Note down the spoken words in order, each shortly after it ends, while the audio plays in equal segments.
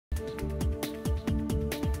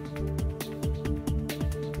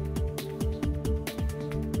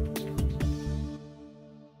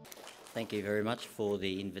Thank you very much for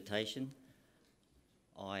the invitation.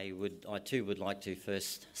 I too would like to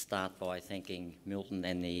first start by thanking Milton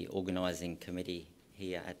and the organising committee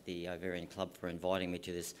here at the Ovarian Club for inviting me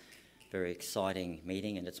to this very exciting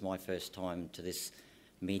meeting, and it's my first time to this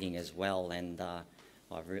meeting as well, and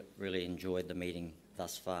I've really enjoyed the meeting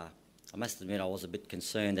thus far. I must admit I was a bit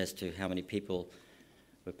concerned as to how many people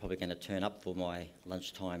were probably going to turn up for my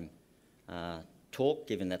lunchtime talk,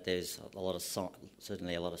 given that there's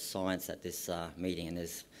certainly a lot of science at this meeting, and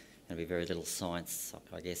there's going to be very little science,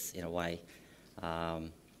 I guess, in a way,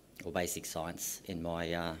 or basic science in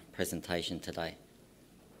my presentation today.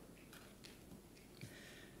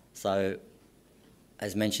 So,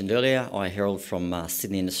 as mentioned earlier, I herald from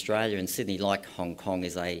Sydney in Australia, and Sydney, like Hong Kong,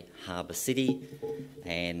 is a harbour city,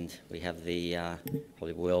 and we have the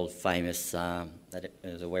probably world famous, that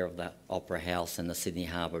is aware of the Opera House and the Sydney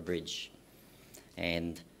Harbour Bridge.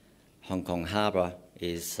 And Hong Kong Harbour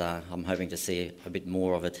is, I'm hoping to see a bit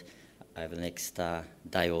more of it over the next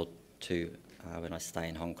day or two when I stay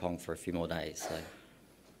in Hong Kong for a few more days.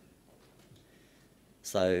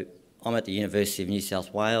 So I'm at the University of New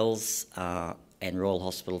South Wales and Royal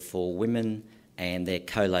Hospital for Women, and they're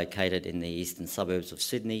co-located in the eastern suburbs of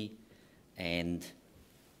Sydney, and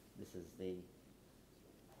this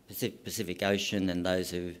is the Pacific Ocean, and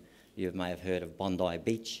those who you may have heard of Bondi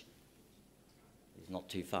Beach is not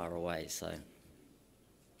too far away.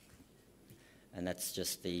 And that's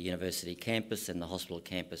just the university campus and the hospital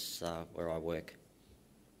campus where I work.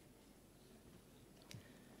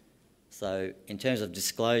 So in terms of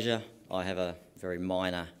disclosure, I have a very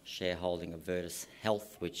minor shareholding of Virtus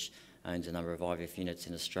Health, which owns a number of IVF units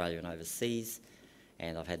in Australia and overseas,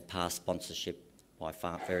 and I've had past sponsorship by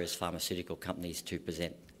various pharmaceutical companies to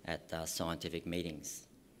present at scientific meetings.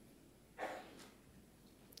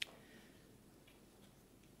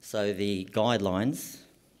 So the guidelines,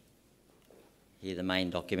 here the main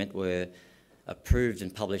document, were approved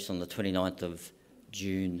and published on the 29th of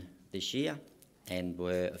June this year, and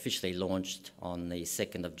were officially launched on the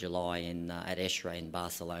 2nd of July at ESHRE in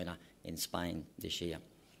Barcelona in Spain this year.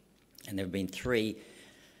 And there have been 3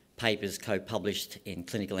 papers co-published in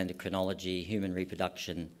clinical endocrinology, human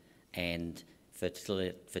reproduction and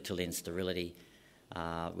fertility and sterility,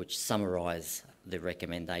 which summarise the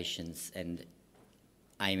recommendations and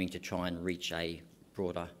aiming to try and reach a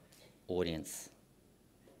broader audience.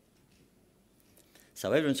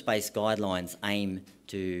 So evidence-based guidelines aim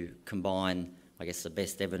to combine, I guess, the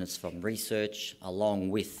best evidence from research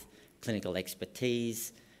along with clinical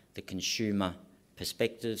expertise, the consumer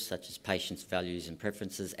perspectives such as patients' values and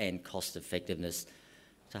preferences, and cost effectiveness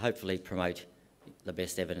to hopefully promote the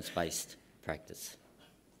best evidence-based practice.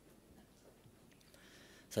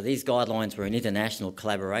 So these guidelines were an international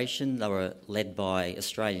collaboration. They were led by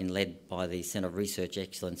the Centre of Research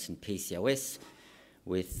Excellence in PCOS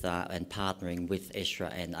and partnering with ESHRE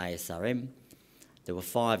and ASRM. There were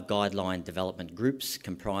 5 guideline development groups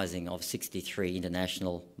comprising of 63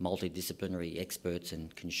 international multidisciplinary experts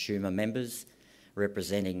and consumer members,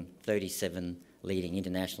 representing 37 leading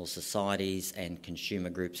international societies and consumer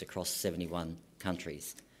groups across 71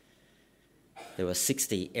 countries. There were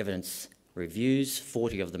 60 evidence reviews,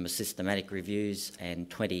 40 of them are systematic reviews and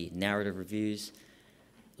 20 narrative reviews,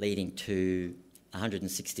 leading to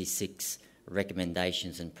 166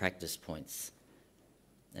 recommendations and practice points.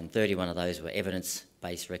 And 31 of those were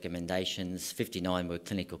evidence-based recommendations, 59 were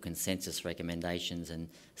clinical consensus recommendations, and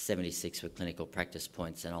 76 were clinical practice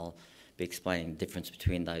points, and I'll be explaining the difference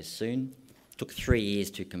between those soon. It took 3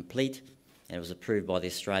 years to complete, and it was approved by the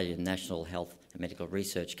Australian National Health and Medical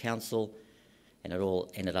Research Council, and it all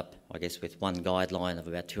ended up, I guess, with one guideline of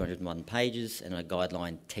about 201 pages and a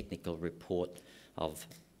guideline technical report of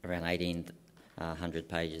around 1,800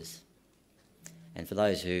 pages. And for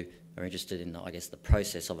those who are interested in, I guess, the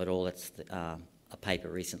process of it all, it's a paper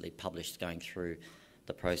recently published going through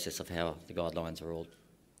the process of how the guidelines are all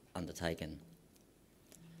undertaken.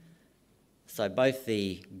 So both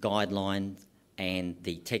the guideline and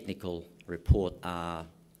the technical report are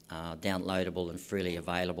downloadable and freely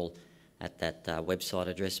available at that website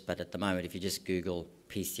address, but at the moment, if you just Google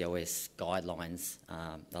PCOS guidelines,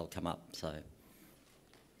 they'll come up.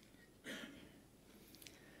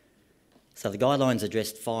 So the guidelines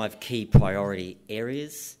addressed 5 key priority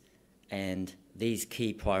areas, and these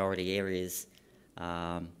key priority areas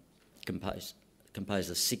composed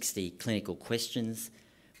of 60 clinical questions,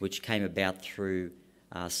 which came about through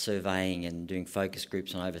surveying and doing focus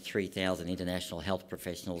groups on over 3,000 international health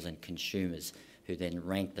professionals and consumers, who then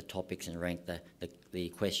ranked the topics and ranked the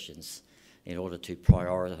questions in order to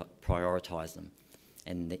prioritise them.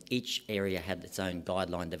 And each area had its own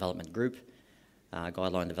guideline development group,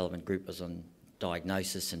 Guideline development group was on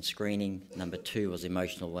diagnosis and screening. Number 2 was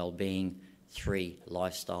emotional well-being. 3,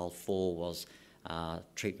 lifestyle. 4 was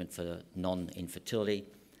treatment for non-infertility,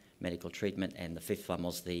 medical treatment, and the 5th one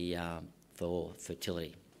was for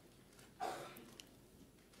fertility.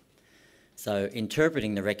 So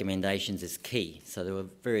interpreting the recommendations is key. So there were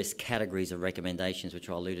various categories of recommendations which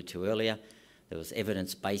I alluded to earlier. There was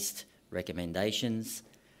evidence-based recommendations,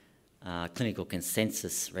 clinical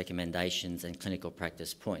consensus recommendations, and clinical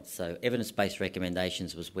practice points. So evidence-based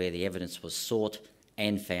recommendations was where the evidence was sought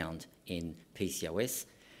and found in PCOS.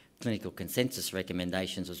 Clinical consensus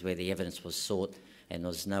recommendations was where the evidence was sought and there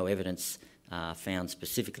was no evidence found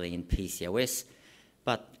specifically in PCOS,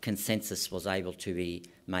 but consensus was able to be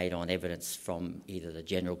made on evidence from either the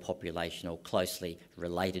general population or closely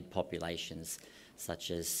related populations such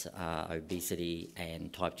as obesity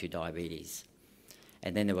and type 2 diabetes.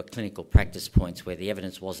 And then there were clinical practice points where the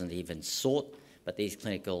evidence wasn't even sought, but these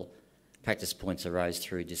clinical practice points arose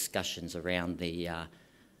through discussions around the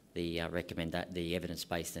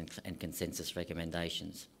evidence-based and consensus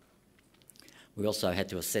recommendations. We also had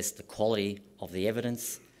to assess the quality of the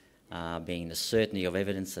evidence, being the certainty of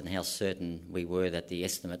evidence and how certain we were that the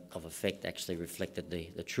estimate of effect actually reflected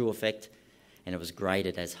the true effect, and it was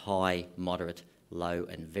graded as high, moderate, low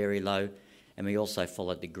and very low. And we also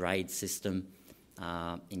followed the grade system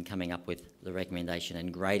in coming up with the recommendation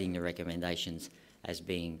and grading the recommendations as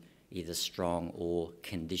being either strong or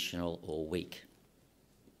conditional or weak.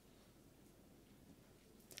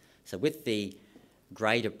 So with the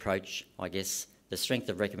grade approach, I guess the strength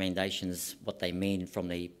of recommendations, what they mean from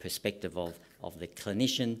the perspective of the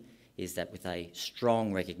clinician, is that with a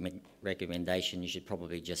strong recommendation, you should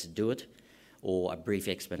probably just do it, or a brief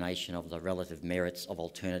explanation of the relative merits of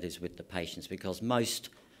alternatives with the patients, because most,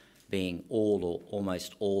 being all or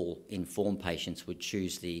almost all informed patients, would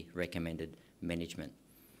choose the recommended management.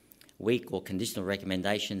 Weak or conditional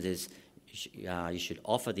recommendations is you should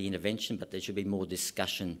offer the intervention, but there should be more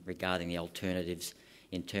discussion regarding the alternatives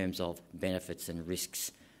in terms of benefits and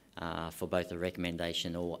risks for both the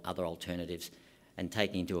recommendation or other alternatives, and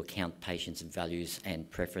taking into account patients' values and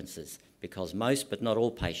preferences, because most but not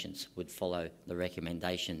all patients would follow the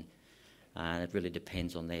recommendation, and it really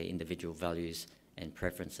depends on their individual values and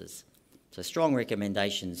preferences. So strong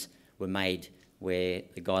recommendations were made where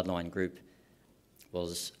the guideline group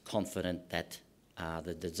was confident that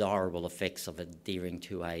the desirable effects of adhering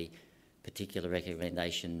to a particular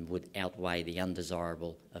recommendation would outweigh the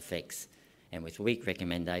undesirable effects. And with weak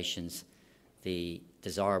recommendations, the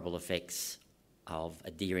desirable effects of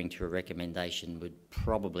adhering to a recommendation would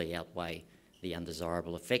probably outweigh the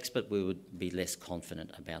undesirable effects, but we would be less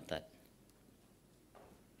confident about that.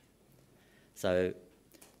 So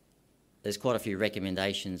there's quite a few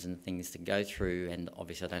recommendations and things to go through, and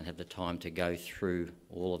obviously I don't have the time to go through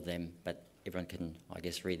all of them, but everyone can, I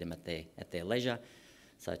guess, read them at their leisure.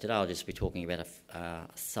 So today I'll just be talking about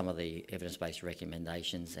some of the evidence-based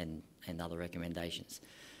recommendations and other recommendations.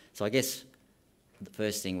 So I guess the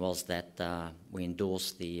first thing was that we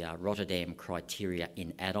endorsed the Rotterdam criteria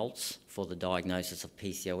in adults for the diagnosis of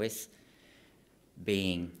PCOS,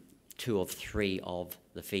 being 2 of 3 of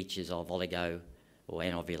the features of oligo or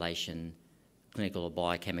anovulation, clinical or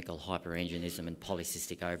biochemical hyperandrogenism and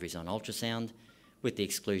polycystic ovaries on ultrasound, with the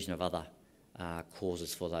exclusion of other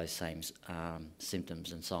causes for those same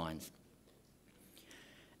symptoms and signs.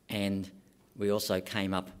 And we also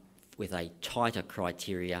came up with a tighter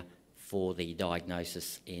criteria for the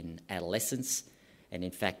diagnosis in adolescence, and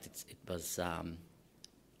in fact it was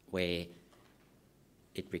where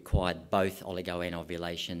it required both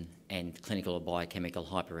oligoanovulation and clinical or biochemical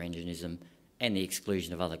hyperandrogenism and the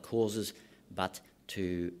exclusion of other causes, but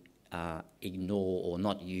to ignore or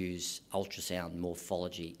not use ultrasound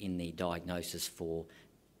morphology in the diagnosis for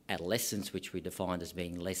adolescents, which we defined as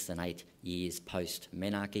being less than 8 years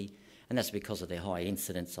post-menarche, and that's because of their high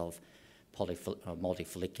incidence of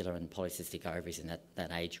multifollicular and polycystic ovaries in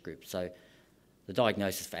that age group. So the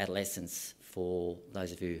diagnosis for adolescents, for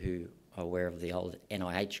those of you who are aware of the old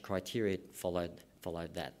NIH criteria, followed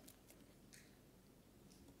that.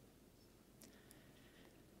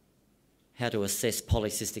 How to assess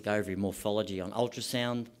polycystic ovary morphology on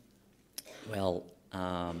ultrasound? Well,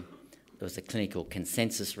 there was a clinical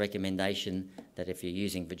consensus recommendation that if you're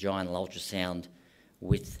using vaginal ultrasound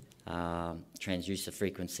with transducer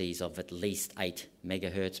frequencies of at least 8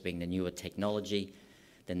 megahertz, being the newer technology,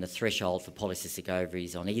 then the threshold for polycystic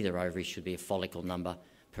ovaries on either ovary should be a follicle number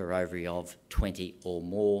per ovary of 20 or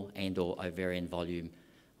more, and or ovarian volume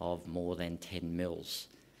of more than 10 mils,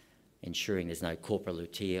 ensuring there's no corpora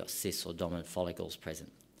lutea, cis or dominant follicles present.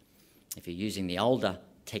 If you're using the older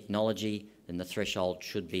technology, then the threshold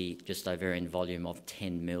should be just ovarian volume of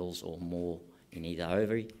 10 mils or more in either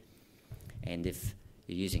ovary. And if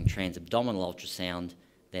you're using transabdominal ultrasound,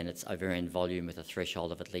 then it's ovarian volume with a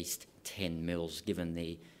threshold of at least 10 mils, given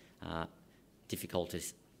the difficulty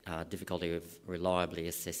of reliably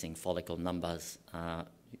assessing follicle numbers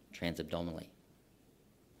transabdominally.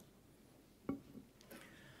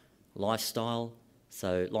 Lifestyle.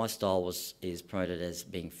 So lifestyle is promoted as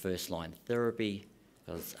being first-line therapy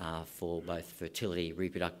because, for both fertility,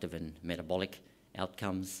 reproductive and metabolic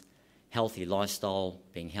outcomes. Healthy lifestyle,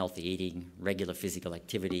 being healthy eating, regular physical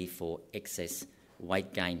activity for excess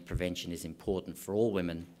weight gain prevention is important for all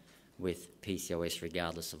women with PCOS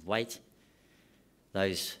regardless of weight.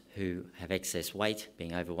 Those who have excess weight,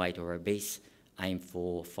 being overweight or obese, aim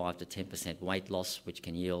for 5 to 10% weight loss, which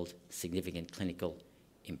can yield significant clinical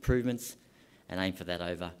improvements, and aim for that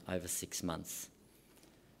over 6 months.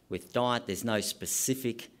 With diet, there's no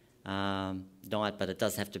specific diet, but it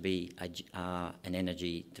does have to be an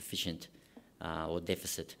energy deficient or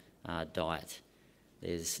deficit diet.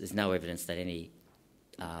 There's no evidence that any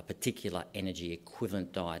particular energy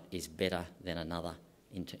equivalent diet is better than another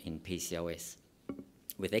in PCOS.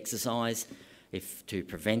 With exercise, if to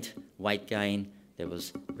prevent weight gain, there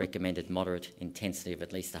was recommended moderate intensity of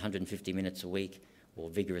at least 150 minutes a week or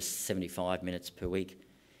vigorous 75 minutes per week.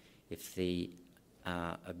 If the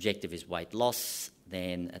objective is weight loss,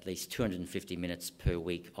 then at least 250 minutes per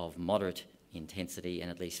week of moderate intensity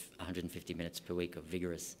and at least 150 minutes per week of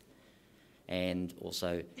vigorous. And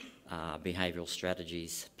also behavioural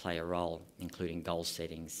strategies play a role, including goal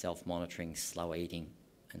setting, self-monitoring, slower eating,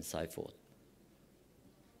 and so forth.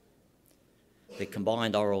 The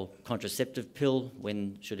combined oral contraceptive pill,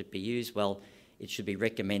 when should it be used? Well, it should be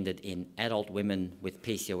recommended in adult women with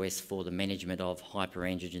PCOS for the management of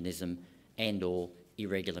hyperandrogenism and or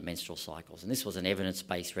irregular menstrual cycles. And this was an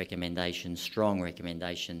evidence-based recommendation, strong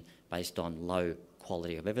recommendation based on low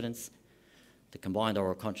quality of evidence. The combined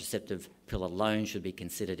oral contraceptive pill alone should be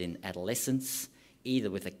considered in adolescents, either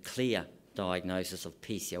with a clear diagnosis of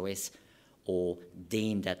PCOS or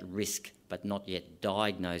deemed at risk but not yet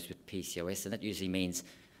diagnosed with PCOS, and that usually means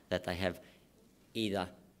that they have either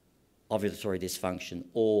ovulatory dysfunction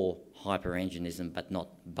or hyperandrogenism but not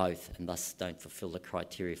both, and thus don't fulfil the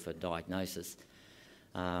criteria for diagnosis.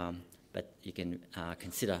 But you can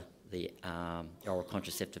consider the oral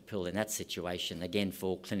contraceptive pill in that situation, again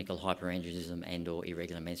for clinical hyperandrogenism and or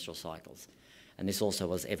irregular menstrual cycles. And this also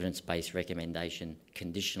was evidence-based recommendation,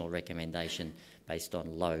 conditional recommendation based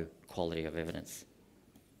on low quality of evidence.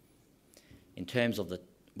 In terms of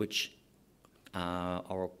which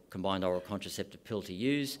combined oral contraceptive pill to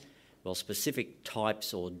use, well, specific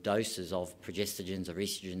types or doses of progestogens or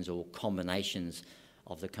estrogens or combinations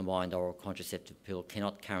of the combined oral contraceptive pill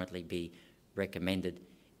cannot currently be recommended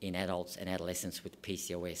in adults and adolescents with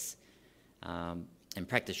PCOS. And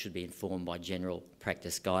practice should be informed by general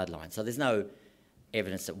practice guidelines. So there's no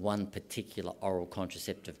evidence that one particular oral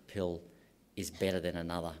contraceptive pill is better than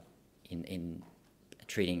another in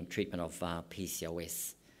treatment of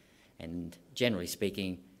PCOS. And generally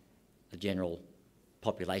speaking, the general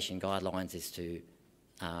population guidelines is to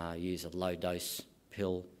use a low-dose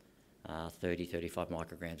pill, 30, 35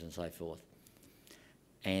 micrograms and so forth.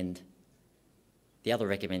 And the other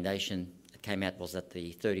recommendation that came out was that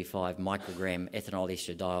the 35 microgram ethanol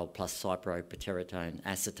estradiol plus cypropateritone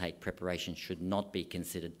acetate preparation should not be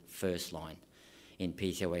considered first line in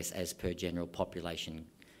PCOS as per general population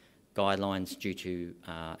guidelines due to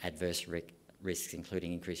adverse risks,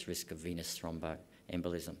 including increased risk of venous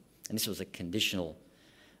thromboembolism. And this was a conditional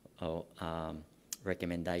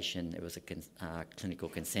recommendation. It was a clinical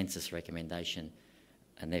consensus recommendation,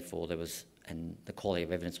 and therefore the quality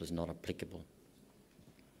of evidence was not applicable.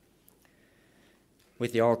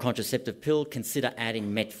 With the oral contraceptive pill, consider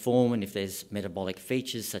adding metformin if there's metabolic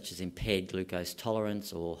features such as impaired glucose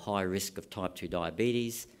tolerance or high risk of type 2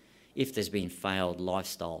 diabetes, if there's been failed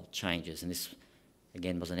lifestyle changes. And this,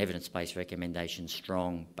 again, was an evidence-based recommendation,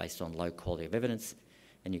 strong, based on low quality of evidence.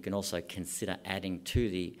 And you can also consider adding to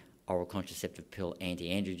the oral contraceptive pill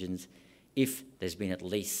anti-androgens if there's been at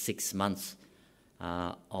least 6 months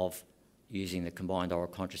of using the combined oral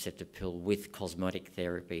contraceptive pill with cosmetic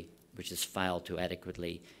therapy, which has failed to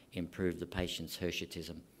adequately improve the patient's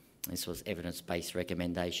hirsutism. This was evidence-based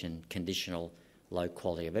recommendation, conditional, low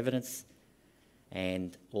quality of evidence.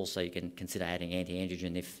 And also you can consider adding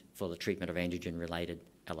anti-androgen for the treatment of androgen-related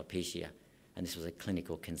alopecia. And this was a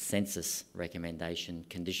clinical consensus recommendation,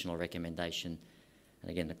 conditional recommendation, and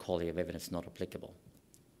again, the quality of evidence not applicable.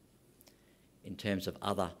 In terms of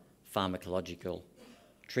other pharmacological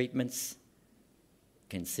treatments,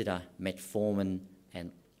 consider metformin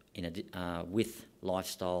and with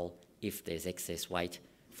lifestyle if there's excess weight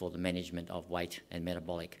for the management of weight and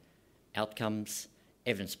metabolic outcomes,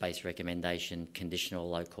 evidence-based recommendation, conditional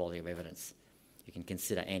low quality of evidence. You can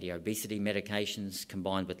consider anti-obesity medications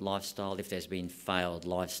combined with lifestyle if there's been failed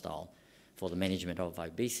lifestyle for the management of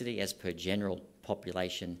obesity as per general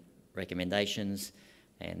population recommendations,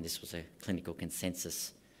 and this was a clinical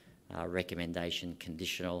consensus recommendation,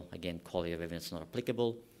 conditional, again, quality of evidence not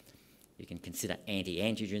applicable. You can consider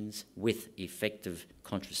anti-androgens with effective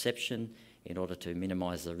contraception in order to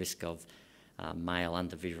minimise the risk of male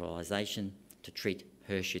undervisualisation, to treat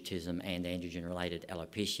hirsutism and androgen-related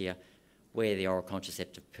alopecia, where the oral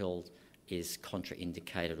contraceptive pill is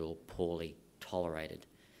contraindicated or poorly tolerated.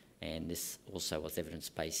 And this also was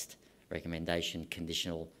evidence-based recommendation,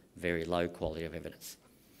 conditional, very low quality of evidence.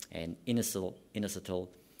 And inositol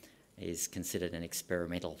is considered an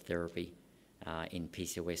experimental therapy in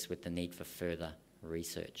PCOS with the need for further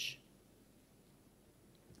research.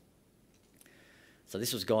 So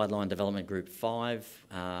this was Guideline Development Group 5,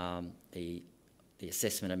 the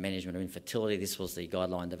assessment and management of infertility. This was the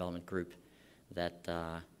Guideline Development Group that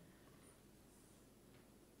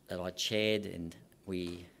I chaired, and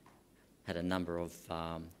we had a number of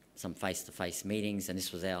some face-to-face meetings, and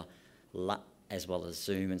this was our, as well as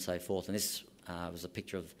Zoom and so forth, and this was a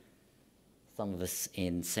picture of some of us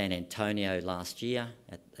in San Antonio last year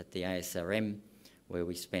at the ASRM, where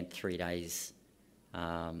we spent 3 days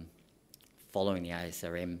following the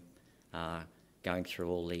ASRM, going through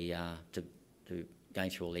all the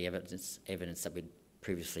evidence that we'd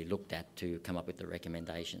previously looked at to come up with the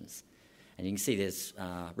recommendations. And you can see there's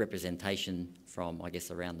representation from, I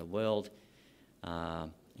guess, around the world,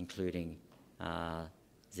 including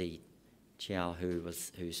Zi Chiao,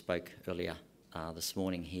 who spoke earlier this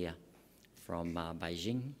morning here from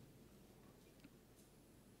Beijing.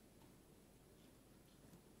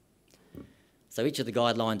 So each of the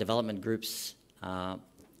guideline development groups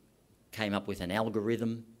came up with an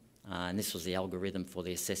algorithm, and this was the algorithm for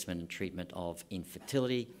the assessment and treatment of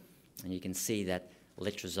infertility. And you can see that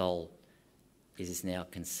letrozole is now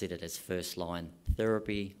considered as first-line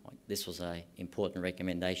therapy. This was an important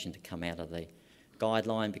recommendation to come out of the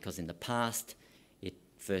guideline, because in the past,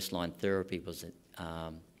 first-line therapy was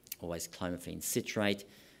always clomiphene citrate,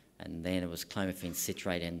 and then it was clomiphene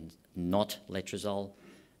citrate and not letrozole,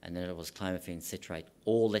 and then it was clomiphene citrate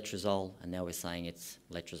or letrozole, and now we're saying it's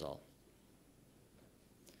letrozole.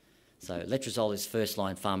 So letrozole is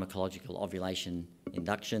first-line pharmacological ovulation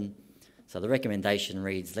induction. So the recommendation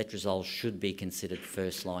reads, letrozole should be considered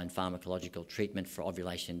first-line pharmacological treatment for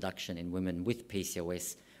ovulation induction in women with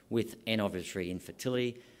PCOS with anovulatory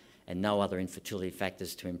infertility and no other infertility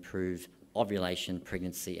factors to improve ovulation,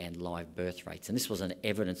 pregnancy and live birth rates. And this was an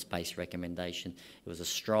evidence-based recommendation. It was a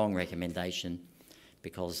strong recommendation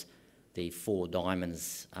because the 4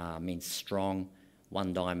 diamonds means strong,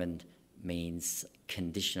 1 diamond means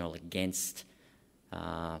conditional against,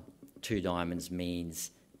 2 diamonds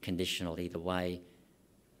means conditional either way,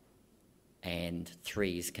 and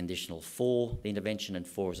 3 is conditional for the intervention, and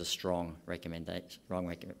 4 is a strong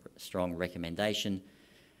recommendation.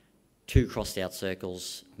 2 crossed out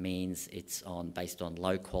circles means it's based on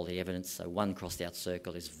low quality evidence. So 1 crossed out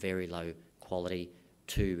circle is very low quality,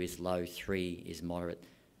 2 is low, 3 is moderate,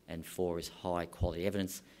 and 4 is high quality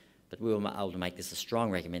evidence. But we were able to make this a strong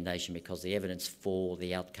recommendation because the evidence for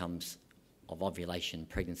the outcomes of ovulation,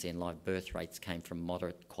 pregnancy and live birth rates came from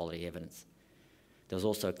moderate quality evidence. There was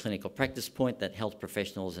also a clinical practice point that health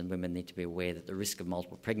professionals and women need to be aware that the risk of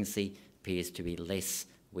multiple pregnancy appears to be less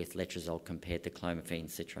with letrozole compared to clomiphene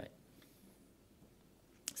citrate.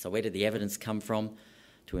 So where did the evidence come from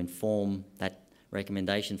to inform that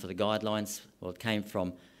recommendation for the guidelines? Well, it came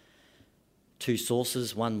from 2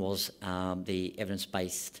 sources. One was the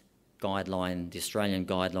evidence-based guideline, the Australian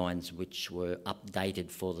guidelines, which were updated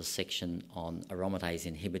for the section on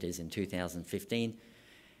aromatase inhibitors in 2015.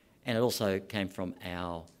 And it also came from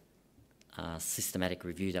our systematic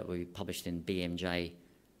review that we published in BMJ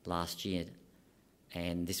last year,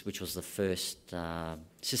 and which was the first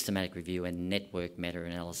systematic review and network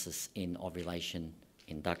meta-analysis in ovulation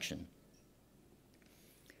induction.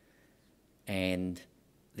 And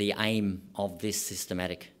the aim of this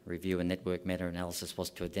systematic review and network meta-analysis was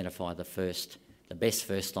to identify the best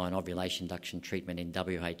first-line ovulation induction treatment in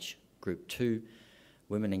WH Group 2,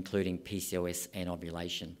 women including PCOS and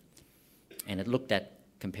ovulation. And it looked at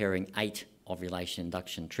comparing 8 ovulation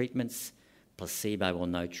induction treatments, placebo or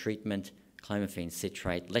no treatment, clomiphene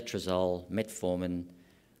citrate, letrozole, metformin,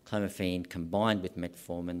 clomiphene combined with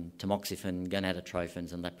metformin, tamoxifen,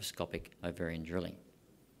 gonadotrophins and laparoscopic ovarian drilling.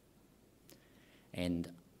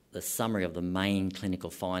 And the summary of the main clinical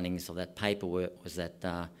findings of that paper was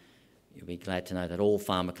that you'll be glad to know that all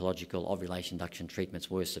pharmacological ovulation induction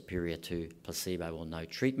treatments were superior to placebo or no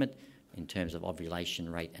treatment in terms of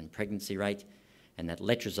ovulation rate and pregnancy rate, and that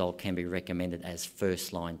letrozole can be recommended as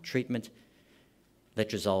first-line treatment.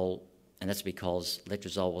 Letrozole, and that's because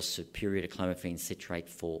letrozole was superior to clomiphene citrate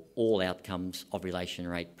for all outcomes: ovulation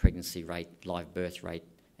rate, pregnancy rate, live birth rate,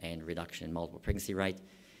 and reduction in multiple pregnancy rate.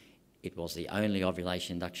 It was the only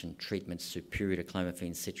ovulation induction treatment superior to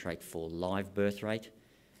clomiphene citrate for live birth rate.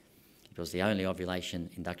 It was the only ovulation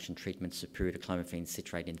induction treatment superior to clomiphene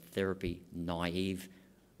citrate in therapy-naive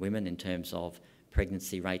women in terms of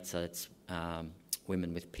pregnancy rate. So it's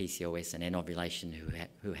women with PCOS and anovulation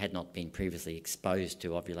who had not been previously exposed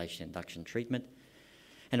to ovulation induction treatment.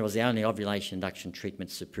 And it was the only ovulation induction treatment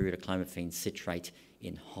superior to clomiphene citrate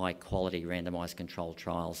in high-quality randomised controlled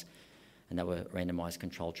trials, and they were randomised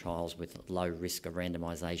controlled trials with low risk of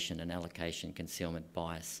randomisation and allocation concealment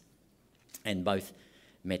bias. And both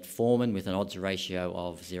metformin with an odds ratio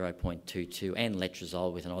of 0.22 and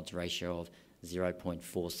letrozole with an odds ratio of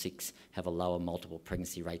 0.46 have a lower multiple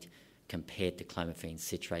pregnancy rate compared to clomiphene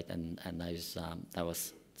citrate, and those they were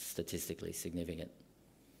statistically significant.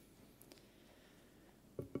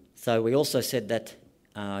 So we also said that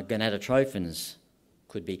gonadotrophins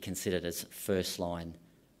could be considered as first-line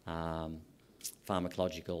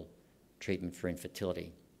pharmacological treatment for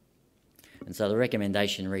infertility. And so the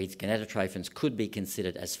recommendation reads, gonadotrophins could be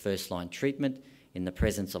considered as first-line treatment in the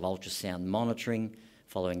presence of ultrasound monitoring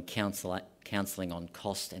following counselling on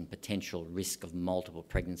cost and potential risk of multiple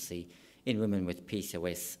pregnancy in women with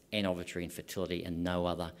PCOS and ovarian infertility and no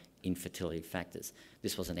other infertility factors.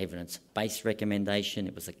 This was an evidence-based recommendation.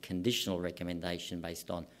 It was a conditional recommendation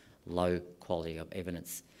based on low quality of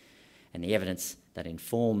evidence. And the evidence that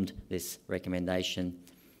informed this recommendation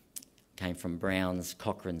came from Brown's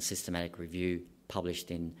Cochrane Systematic Review,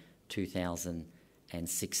 published in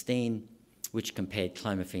 2016, which compared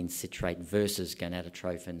clomiphene citrate versus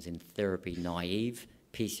gonadotrophins in therapy-naive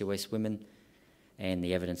PCOS women, and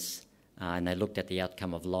the evidence, and they looked at the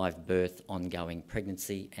outcome of live birth, ongoing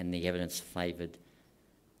pregnancy, and the evidence favoured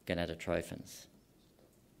gonadotrophins.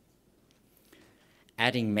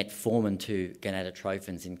 Adding metformin to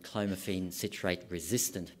gonadotrophins in clomiphene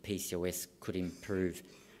citrate-resistant PCOS could improve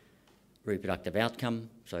reproductive outcome.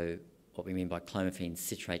 So what we mean by clomiphene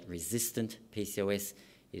citrate-resistant PCOS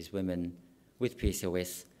is women with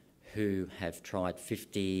PCOS who have tried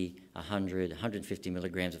 50, 100, 150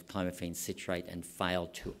 milligrams of clomiphene citrate and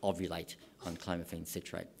failed to ovulate on clomiphene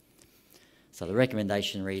citrate. So the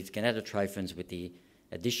recommendation reads, gonadotrophins with the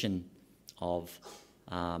addition of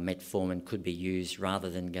metformin could be used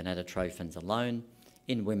rather than gonadotrophins alone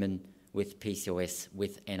in women with PCOS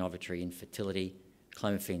with anovulatory infertility,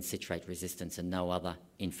 clomiphene citrate resistance and no other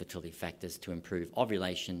infertility factors to improve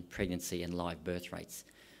ovulation, pregnancy and live birth rates.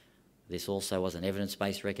 This also was an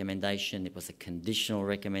evidence-based recommendation. It was a conditional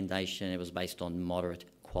recommendation. It was based on moderate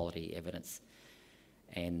quality evidence.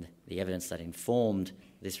 And the evidence that informed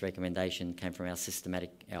this recommendation came from our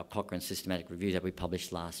Cochrane Systematic Review that we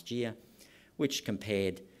published last year, which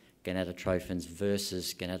compared gonadotrophins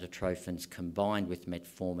versus gonadotrophins combined with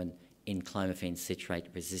metformin in clomiphene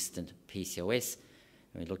citrate-resistant PCOS.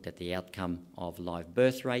 And we looked at the outcome of live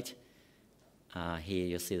birth rate. Here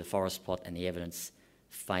you'll see the forest plot, and the evidence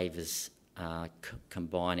favours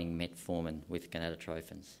combining metformin with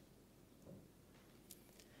gonadotrophins.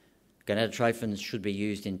 Gonadotrophins should be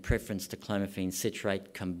used in preference to clomiphene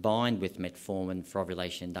citrate combined with metformin for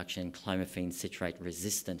ovulation induction in clomiphene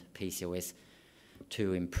citrate-resistant PCOS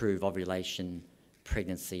to improve ovulation,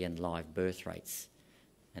 pregnancy and live birth rates.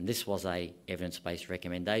 And this was a evidence-based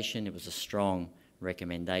recommendation. It was a strong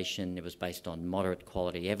recommendation. It was based on moderate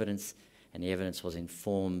quality evidence, and the evidence was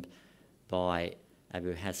informed by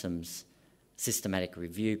Abu Hassam's systematic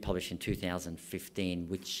review published in 2015,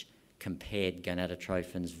 which compared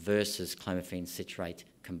gonadotrophins versus clomiphene citrate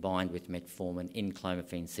combined with metformin in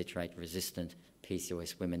clomiphene citrate-resistant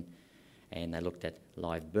PCOS women, and they looked at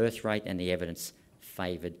live birth rate, and the evidence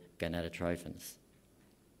favoured gonadotrophins.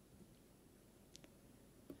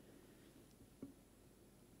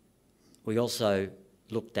 We also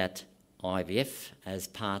looked at IVF as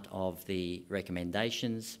part of the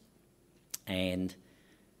recommendations, and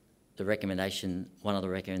one of the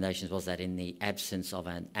recommendations was that in the absence of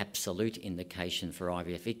an absolute indication for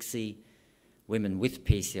IVF ICSI, women with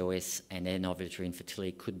PCOS and anovulatory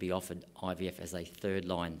infertility could be offered IVF as a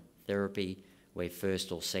third-line therapy where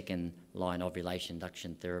first or second-line ovulation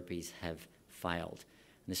induction therapies have failed.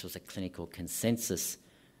 And this was a clinical consensus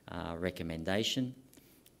recommendation,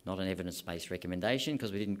 not an evidence-based recommendation,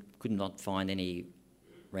 because we could not find any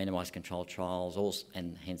randomised controlled trials,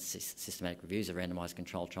 and hence systematic reviews of randomised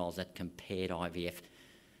controlled trials that compared IVF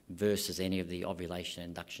versus any of the ovulation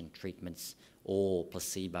induction treatments or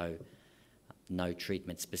placebo, no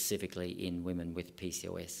treatment specifically in women with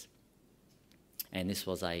PCOS. And this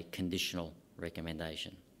was a conditional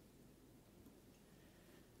recommendation.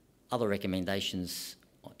 Other recommendations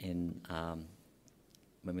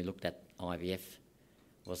when we looked at IVF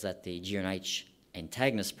was that the GnRH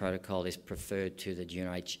antagonist protocol is preferred to the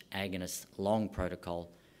GnRH agonist long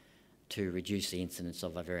protocol to reduce the incidence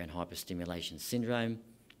of ovarian hyperstimulation syndrome.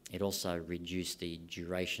 It also reduced the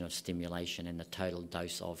duration of stimulation and the total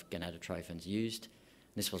dose of gonadotrophins used.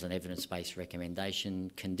 This was an evidence-based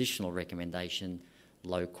recommendation, conditional recommendation,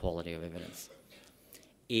 low quality of evidence.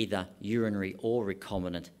 Either urinary or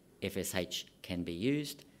recombinant FSH can be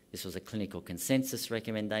used. This was a clinical consensus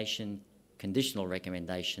recommendation, conditional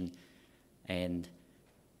recommendation, and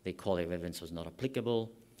the quality of evidence was not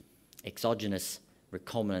applicable. Exogenous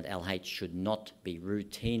recombinant LH should not be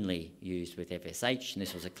routinely used with FSH, and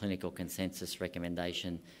this was a clinical consensus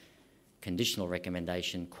recommendation, conditional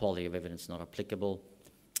recommendation, quality of evidence not applicable,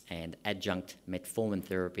 and adjunct metformin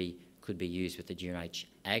therapy could be used with the GnRH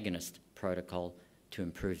agonist protocol to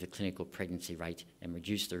improve the clinical pregnancy rate and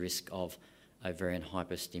reduce the risk of ovarian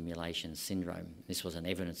hyperstimulation syndrome. This was an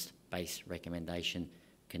evidence-based recommendation,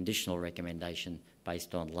 conditional recommendation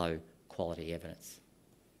based on low quality evidence.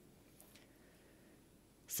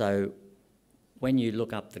 So when you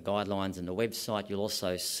look up the guidelines in the website, you'll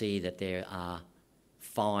also see that there are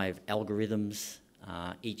 5 algorithms,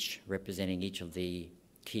 each representing each of the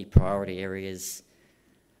key priority areas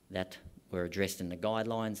that were addressed in the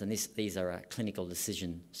guidelines. And these are a clinical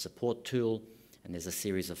decision support tool, and there's a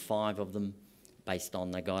series of 5 of them based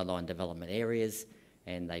on the guideline development areas,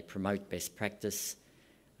 and they promote best practice,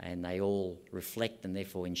 and they all reflect and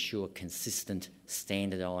therefore ensure consistent,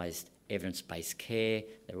 standardised evidence-based care.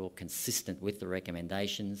 They're all consistent with the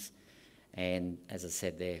recommendations, and as I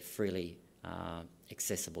said, they're freely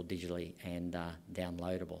accessible digitally and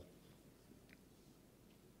downloadable.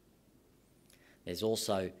 There's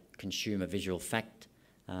also consumer visual fact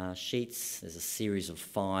sheets. There's a series of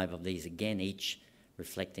 5 of these again, each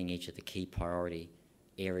reflecting each of the key priority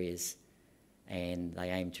areas, and they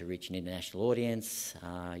aim to reach an international audience.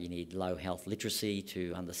 You need low health literacy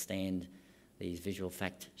to understand these visual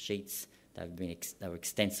fact sheets. They were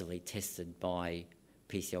extensively tested by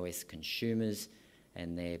PCOS consumers,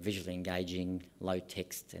 and they're visually engaging, low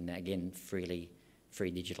text, and again, free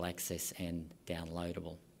digital access and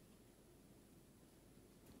downloadable.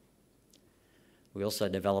 We also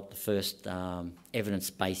developed the first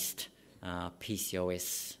evidence-based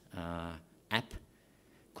PCOS app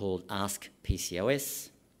called Ask PCOS,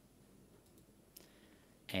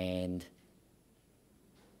 and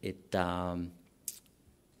it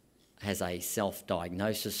has a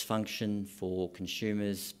self-diagnosis function for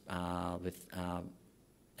consumers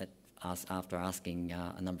after asking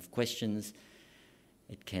a number of questions.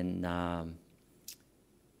 It can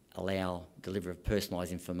allow delivery of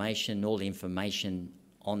personalised information. All the information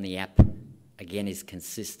on the app, again, is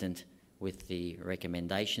consistent with the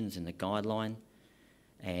recommendations in the guideline,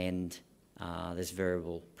 and there's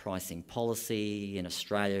variable pricing policy. In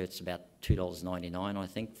Australia, it's about $2.99, I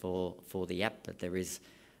think, for the app, but there is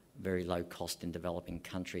very low cost in developing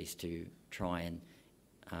countries to try and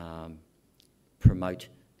promote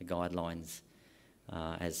the guidelines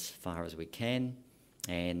as far as we can.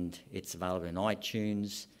 And it's available in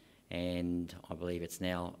iTunes, and I believe it's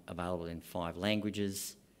now available in 5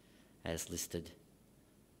 languages as listed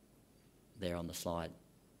there on the slide.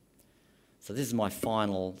 So this is my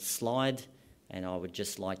final slide, and I would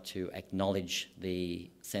just like to acknowledge the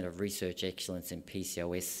Centre of Research Excellence in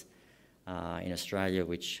PCOS in Australia,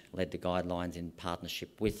 which led the guidelines in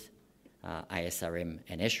partnership with ASRM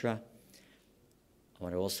and ESHRA. I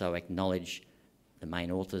want to also acknowledge the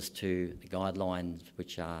main authors to the guidelines,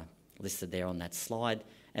 which are listed there on that slide,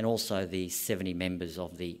 and also the 70 members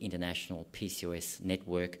of the International PCOS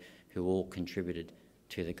Network who all contributed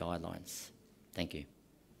to the guidelines. Thank you.